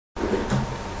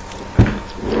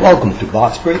Welcome to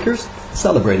Box Breakers,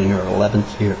 celebrating our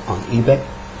 11th year on eBay.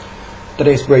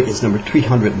 Today's break is number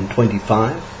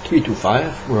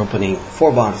 325. We're opening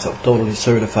 4 boxes of totally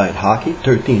certified hockey,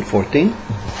 13-14.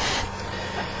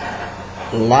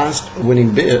 Last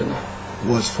winning bid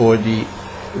was for the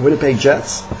Winnipeg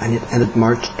Jets, and it ended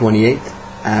March 28th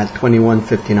at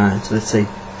 21:59, so let's say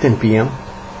 10 p.m.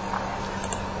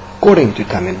 According to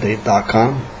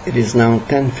timeanddate.com, it is now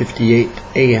 10:58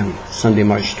 a.m. Sunday,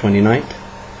 March 29th.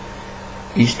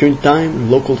 Eastern Time,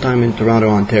 local time in Toronto,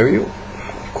 Ontario,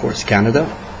 of course Canada.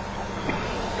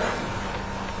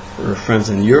 For our friends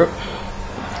in Europe.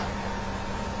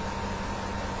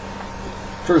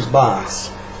 First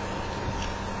box.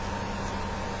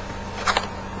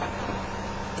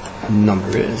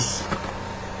 Number is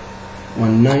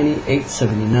 190,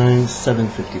 879,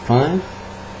 755.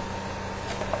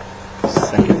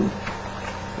 Second,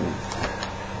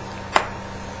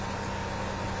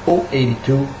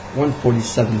 082,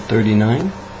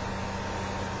 147.39.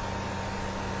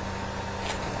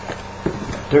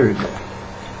 Third,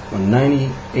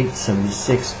 190,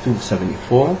 876,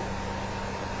 274.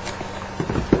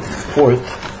 Fourth,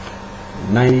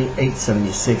 90,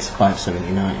 876,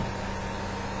 579.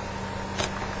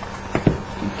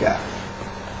 We got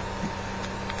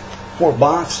 4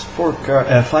 box,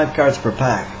 5 cards per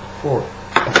pack. 4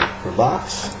 per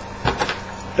box.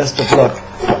 Best of luck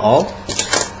to all.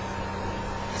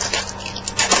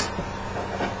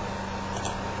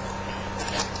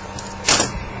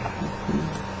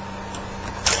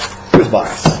 First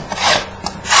box.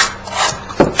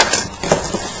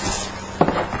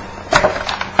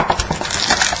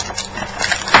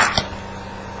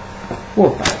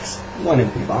 Four packs. 1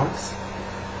 empty box.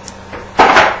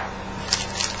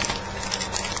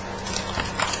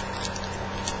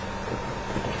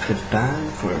 Fifth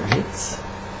bag for hits.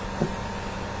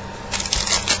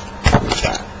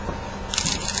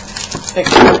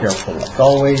 Extra careful like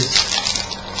always.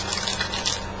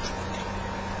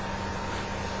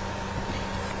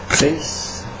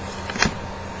 Base.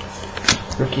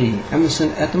 Rookie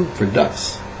Emerson Etam for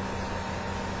Ducks.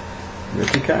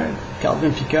 Rookie card.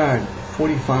 Calvin Picard,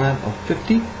 45 of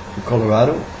 50 for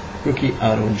Colorado. Rookie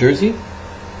auto jersey.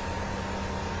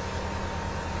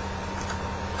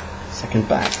 Second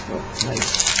pack. Oh,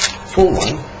 nice. Full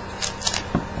one.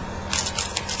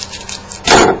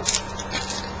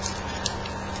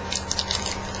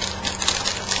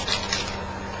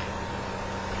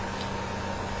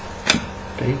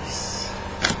 Base.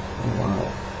 Oh, wow.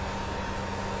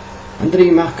 Andrei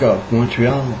Markov,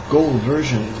 Montreal, gold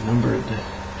version, numbered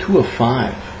 2 of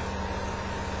 5.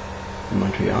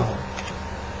 Montreal.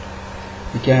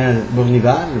 Michael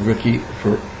Bournival, rookie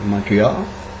for Montreal.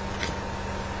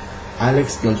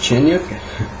 Alex Galchenyuk,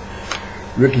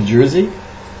 rookie jersey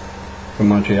from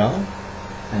Montreal.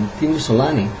 And Timo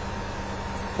Solani.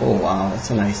 Oh wow, that's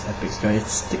a nice epic guy.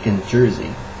 It's sticking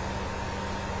jersey.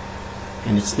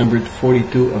 And it's numbered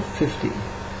 42 of 50.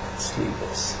 Let's leave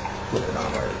this. Put it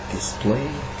on our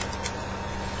display.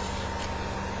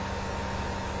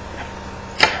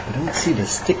 I don't see the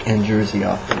stick end jersey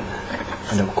often.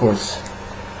 And of course,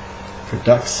 for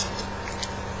Ducks.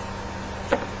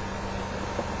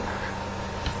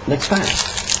 Next pack.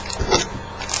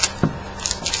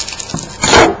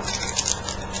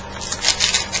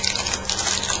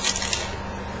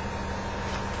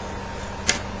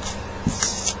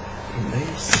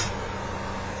 Nice.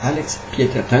 Alex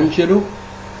Pietrangelo,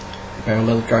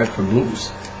 parallel card for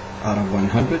Blues, out of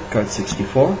 100, card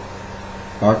 64.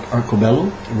 Mark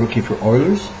Arcobello, rookie for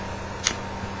Oilers.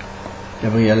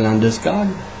 Gabriel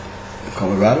Landeskog,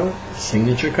 Colorado,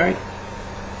 signature card.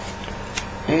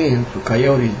 And for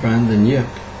Coyotes, Brandon Yip,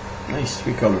 nice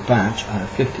 3-color patch out of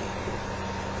 50.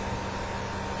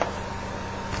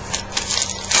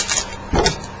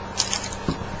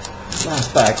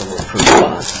 Last pack of our first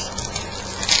box.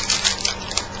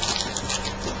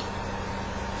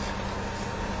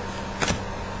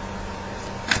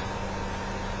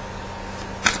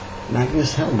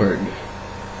 Magnus Hellberg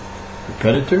for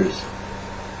Predators.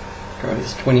 Card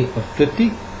is 20 of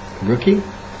 50, rookie.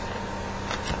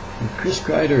 And Chris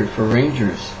Kreider for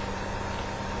Rangers.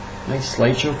 Nice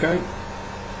slideshow card.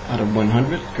 Out of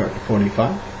 100, card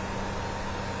 45.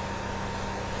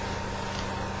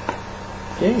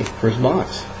 Okay, first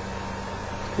box.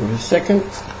 Go to second.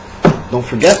 Don't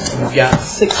forget, we've got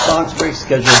 6 box breaks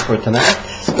scheduled for tonight,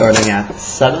 starting at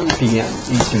 7 p.m.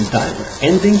 Eastern Time. We're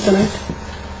ending tonight,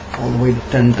 all the way to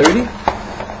 10:30.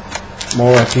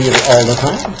 More appeal all the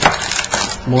time.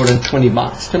 More than 20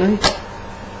 box tonight.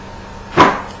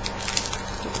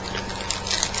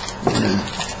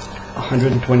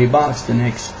 120 bucks the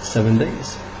next 7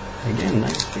 days. Again,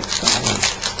 nice big style.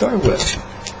 Start with.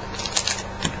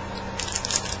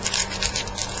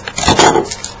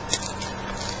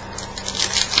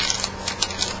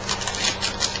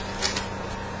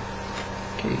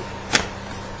 Okay,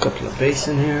 couple of base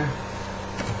in here.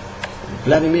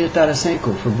 Vladimir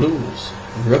Tarasenko for Blues.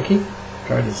 Rookie.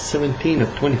 Card is 17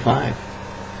 of 25.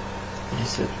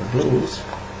 That's it for Blues.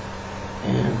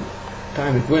 And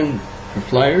Ty McGuinn for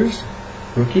Flyers.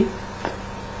 Rookie.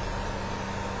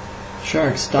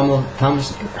 Sharks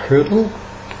Thomas Hurdle.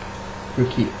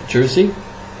 Rookie jersey.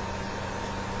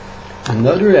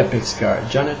 Another epic card.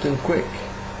 Jonathan Quick.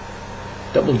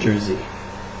 Double jersey.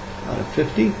 Out of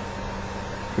 50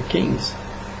 for Kings.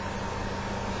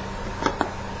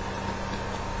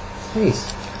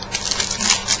 Nice.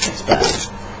 Next pack.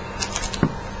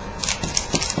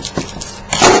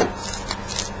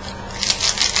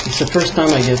 It's the first time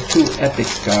I get 2 epic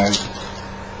cards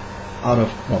out of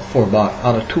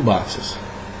out of 2 boxes.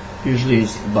 Usually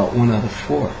it's about 1 out of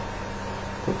 4.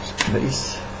 Oops,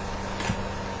 base.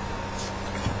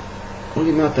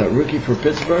 Only not that rookie for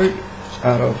Pittsburgh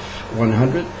out of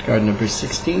 100, card number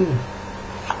 16,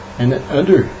 and an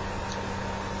under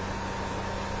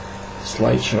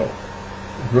slideshow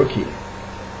rookie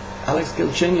Alex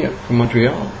Galchenyuk from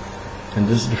Montreal, and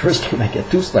this is the first time I get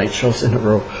 2 slideshows in a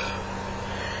row.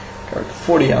 Card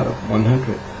 40 out of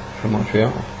 100 from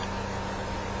Montreal.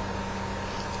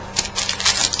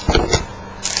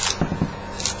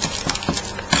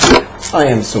 I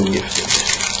am so gifted.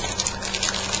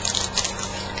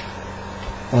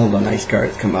 All the nice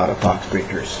cards come out of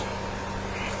boxbreakers.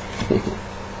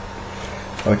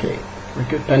 Okay,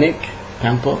 Rickard Panik,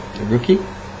 Tampa, the rookie,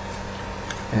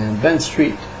 and Ben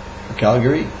Street for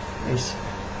Calgary, nice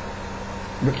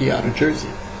rookie out of Jersey.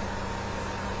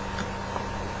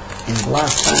 And the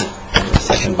last time, the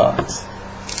second box.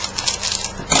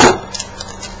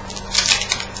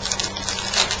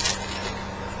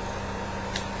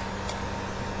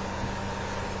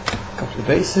 Couple of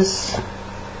bases.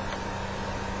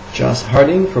 Josh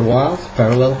Harding for Wilds,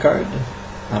 parallel card,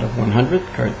 out of 100,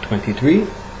 card 23.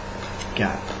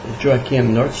 Got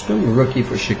Joachim Nordstrom, rookie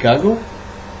for Chicago.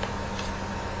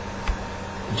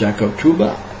 Jacob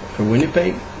Trouba for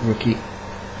Winnipeg, rookie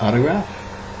autograph.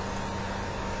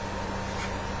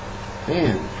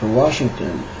 And for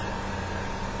Washington,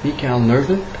 Mikhail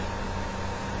Nervin,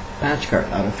 patch card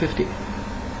out of 50.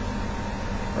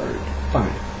 Or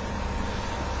 5.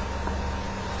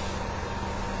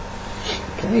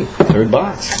 Okay, third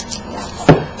box.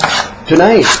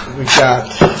 Tonight we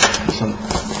got some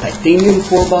titanium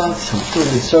 4-box, some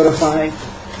fully certified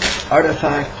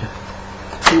artifact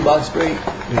 2-box break.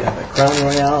 We have a Crown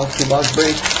Royale 2-box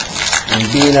break,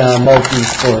 and being a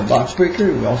multi-sport box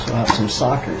breaker, we also have some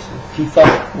soccer. So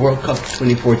FIFA World Cup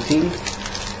 2014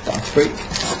 box break.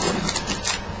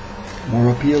 More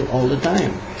appeal all the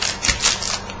time.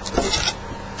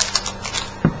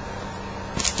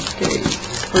 Okay,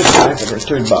 first pack of our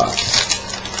third box.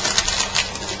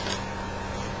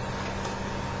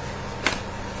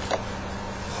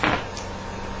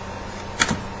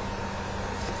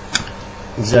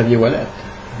 Xavier Ouellet,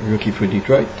 rookie for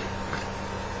Detroit.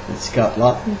 And Scott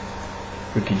Lawton,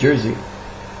 rookie jersey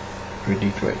for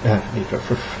Detroit.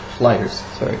 For Flyers,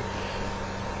 sorry.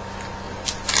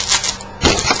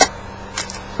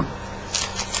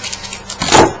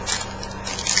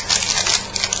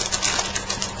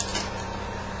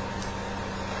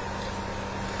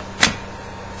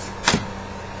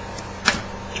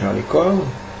 Charlie Coyle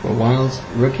for Wilds,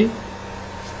 rookie.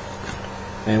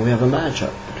 And we have a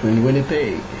matchup between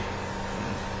Winnipeg,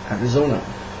 Arizona.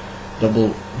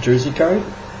 Double jersey card.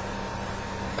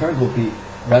 Card will be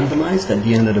randomized at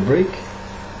the end of the break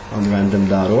on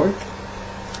random.org.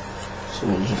 So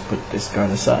we'll just put this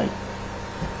card aside.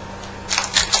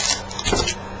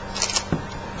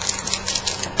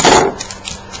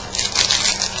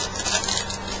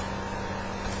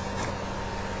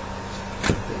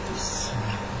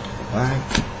 Back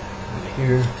right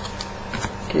here.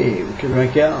 Okay, Ricky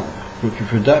Raquel, rookie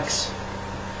for Ducks,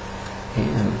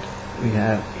 and we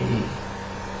have a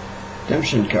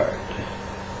redemption card.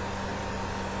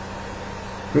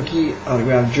 Rookie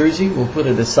autograph jersey. We'll put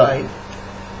it aside.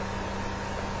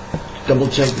 Double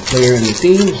check the player and the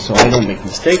team so I don't make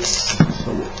mistakes.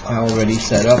 So I already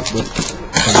set up with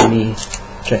a mini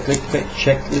checklist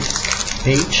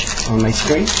page on my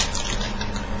screen.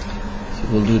 So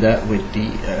we'll do that with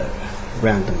the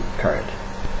random card.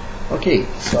 Okay,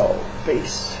 so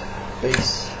base,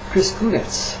 Chris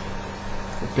Kunitz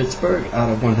for Pittsburgh, out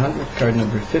of 100, card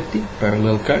number 50,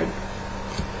 parallel card.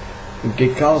 We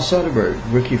get Carl Soderberg,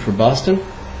 rookie for Boston.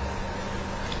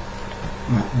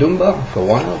 Dumba for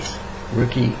Wilds,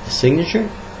 rookie signature.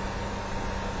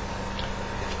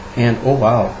 And oh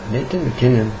wow, Nathan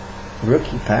McKinnon,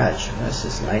 rookie patch. This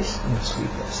is nice. Let's read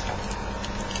this.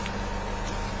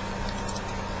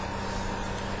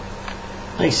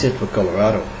 Nice hit for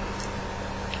Colorado.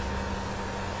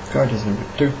 Card is number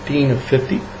 13 of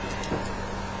 50.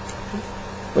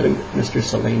 Put him, Mr.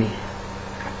 Salani.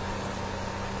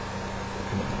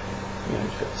 Yeah, he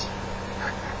fits.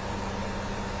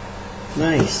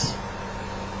 Nice.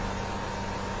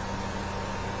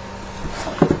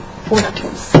 14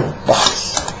 bucks.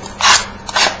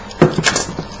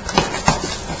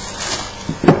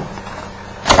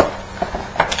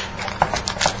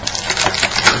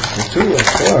 Two or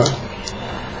four.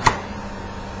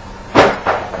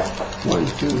 1,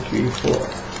 2, 3, 4.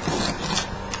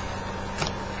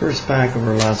 First pack of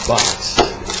our last box.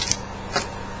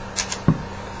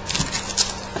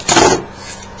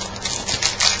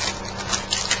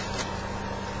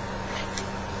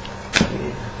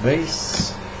 Okay,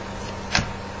 base.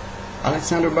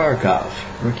 Alexander Barkov,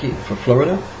 rookie for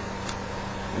Florida.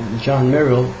 And John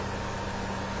Merrill,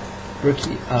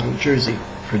 rookie out of Jersey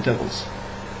for Devils.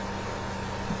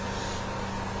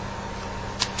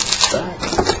 Back.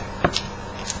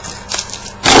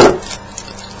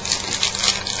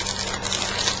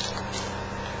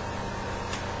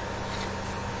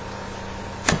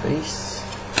 Base.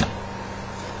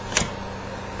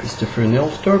 Christopher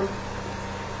Nilstorp,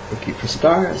 rookie for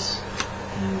Stars.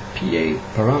 And P.A.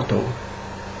 Paranto,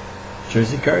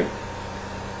 jersey card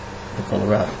for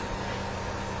Colorado.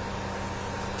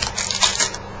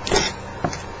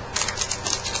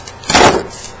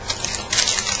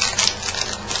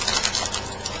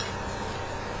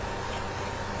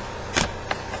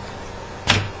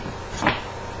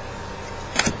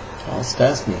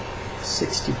 Stasny,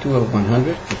 62 of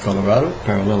 100 for Colorado,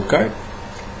 parallel card.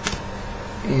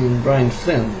 And Brian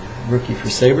Flynn, rookie for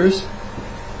Sabres.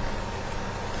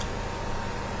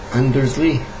 Anders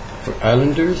Lee for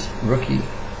Islanders, rookie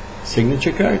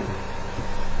signature card.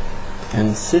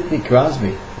 And Sidney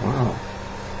Crosby, wow.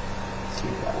 Let's see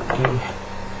that one.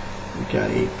 We got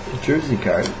a jersey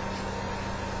card,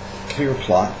 clear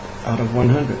plot out of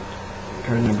 100.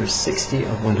 Card number 60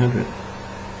 of 100.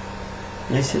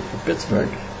 Nice hit for Pittsburgh.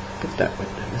 Put that with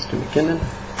Mr. McKinnon.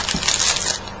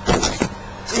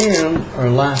 And our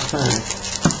last pack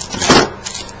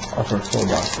of our full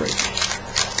box break.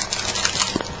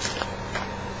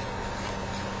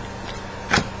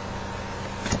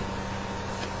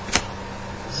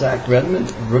 Zach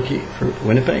Redmond, rookie for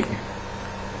Winnipeg.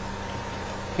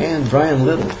 And Brian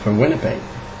Little from Winnipeg.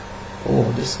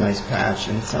 Oh, this nice patch,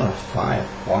 and it's out of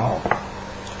 5. Wow.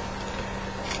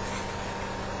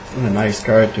 And a nice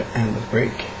card to end the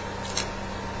break.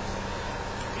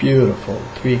 Beautiful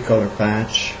 3-color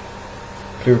patch,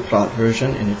 clear plot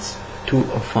version, and it's 2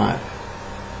 of 5.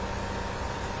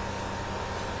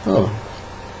 Oh,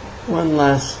 one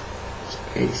last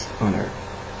space on our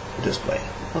display.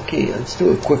 Okay, let's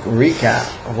do a quick recap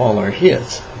of all our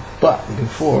hits. But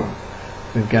before,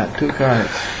 we've got 2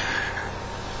 cards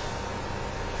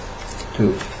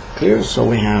to clear. So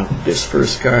we have this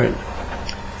first card.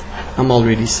 I'm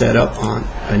already set up on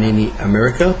Panini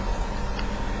America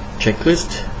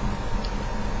checklist.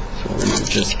 So let me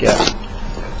just get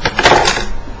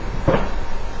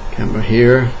camera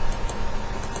here.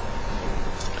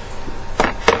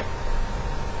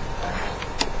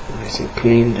 Nice and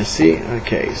clean to see.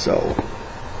 Okay, so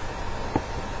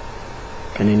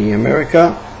Panini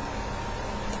America.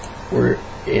 We're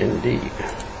in the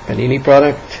Panini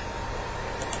product.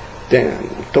 Then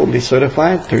totally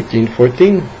certified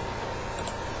 1314.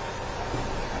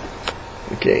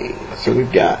 Okay, so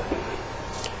we've got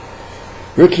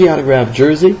rookie autograph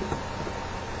jersey,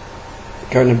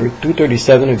 card number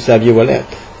 237 of Xavier Ouellet.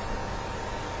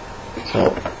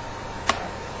 So,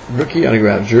 rookie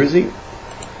autograph jersey,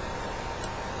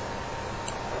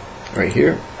 right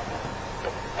here.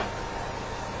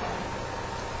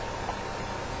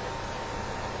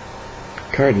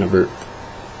 Card number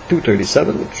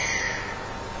 237,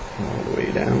 all the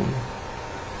way down.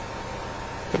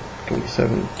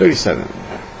 27, 37,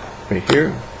 right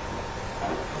here.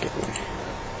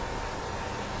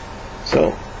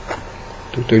 So,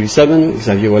 237,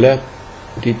 Xavier Ouellet,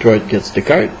 Detroit gets the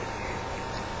card.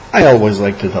 I always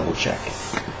like to double check.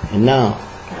 And now,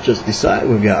 just beside,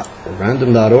 we've got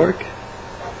random.org.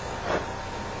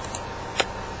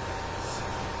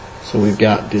 So we've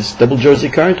got this double jersey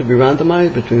card to be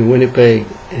randomized between Winnipeg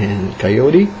and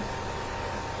Coyote.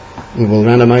 We will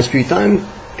randomize 3 times.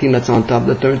 Team that's on top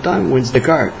the 3rd time wins the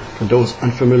card. For those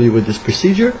unfamiliar with this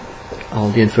procedure, all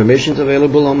the information is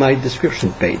available on my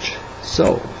description page.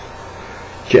 So,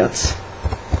 Jets,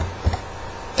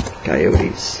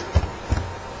 Coyotes.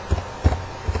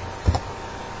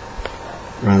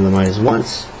 Randomize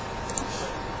once.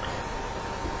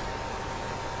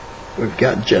 We've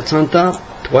got Jets on top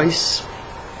twice,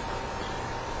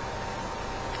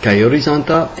 Coyotes on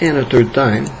top, and a third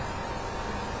time.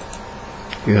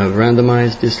 You have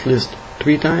randomized this list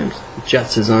 3 times.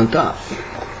 Jets is on top.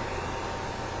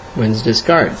 Wins this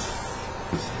card.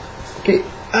 Okay,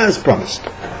 as promised.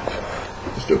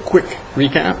 Let's do a quick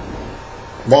recap.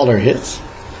 Baller hits.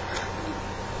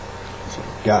 So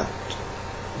we've got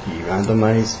the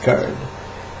randomized card,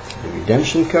 the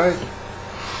redemption card.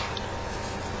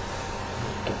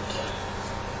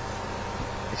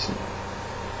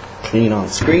 Clean on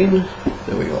screen.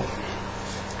 There we go.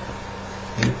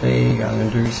 Winnipeg,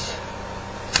 Islanders,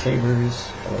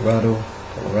 Sabres, Colorado,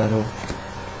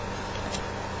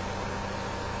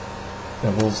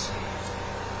 Devils,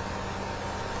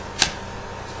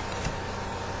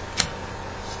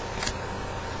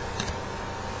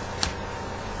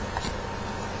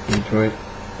 Detroit,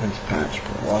 nice patch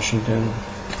for Washington.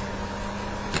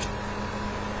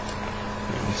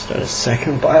 We'll start a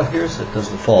second pile here so it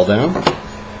doesn't fall down.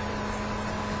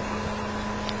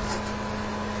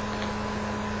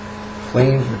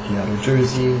 Flames, rookie auto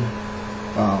jersey.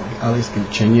 Alex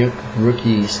Galchenyuk,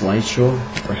 rookie slideshow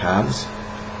for Habs.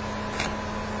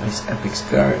 Nice epic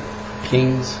card.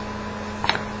 Kings.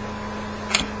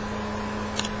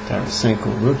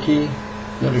 Tarasenko rookie.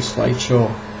 Another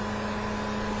slideshow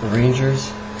for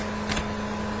Rangers.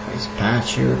 Nice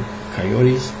patch here.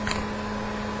 Coyotes.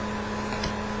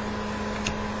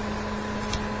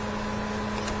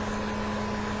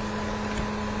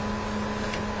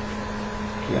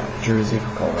 Yeah, jersey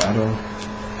for Colorado.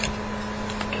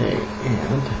 Okay,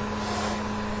 and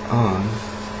on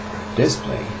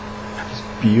display, this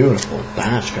beautiful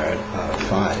batch card out of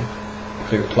 5,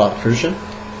 clear cloth version.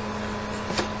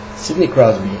 Sidney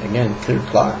Crosby, again, clear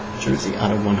cloth jersey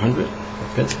out of 100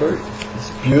 for Pittsburgh.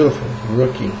 This beautiful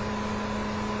rookie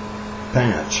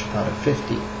patch out of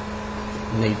 50,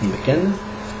 Nathan McKinnon,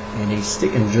 and a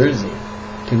stick and jersey,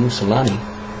 Teemu Selanne,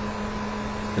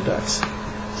 the Ducks.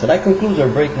 So that concludes our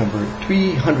break number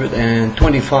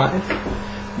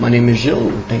 325. My name is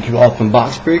Gilles. Thank you all from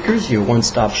Box Breakers, your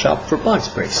one-stop shop for box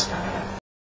breaks.